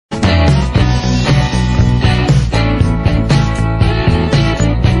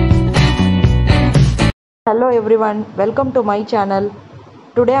Hello everyone, welcome to my channel.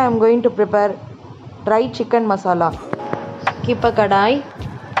 Today I am going to prepare dry chicken masala. Keep a kadai,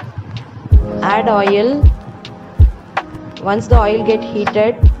 add oil. Once the oil get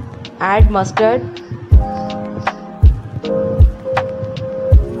heated, add mustard,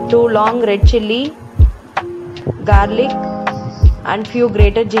 2 long red chilli, garlic and few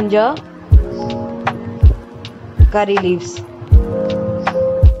grated ginger, curry leaves.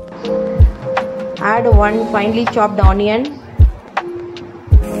 Add 1 finely chopped onion,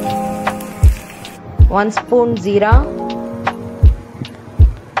 1 spoon jeera,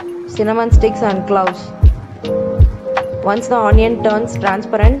 cinnamon sticks and cloves. Once the onion turns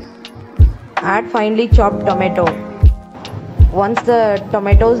transparent, add finely chopped tomato. Once the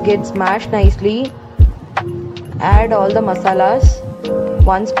tomatoes get smashed nicely, add all the masalas,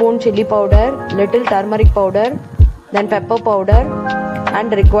 1 spoon chili powder, little turmeric powder, then pepper powder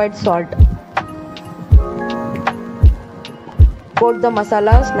and required salt. Coat the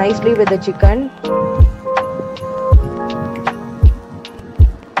masalas nicely with the chicken.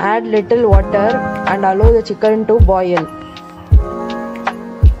 Add little water and allow the chicken to boil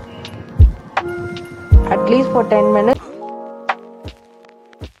at least for 10 minutes.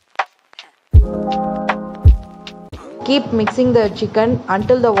 Keep mixing the chicken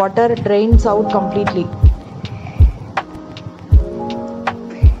until the water drains out completely.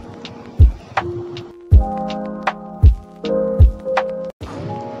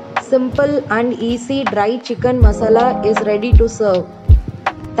 Simple and easy dry chicken masala is ready to serve.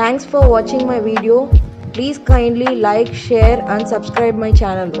 Thanks for watching my video. Please kindly like, share and subscribe my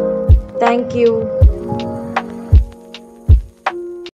channel. Thank you.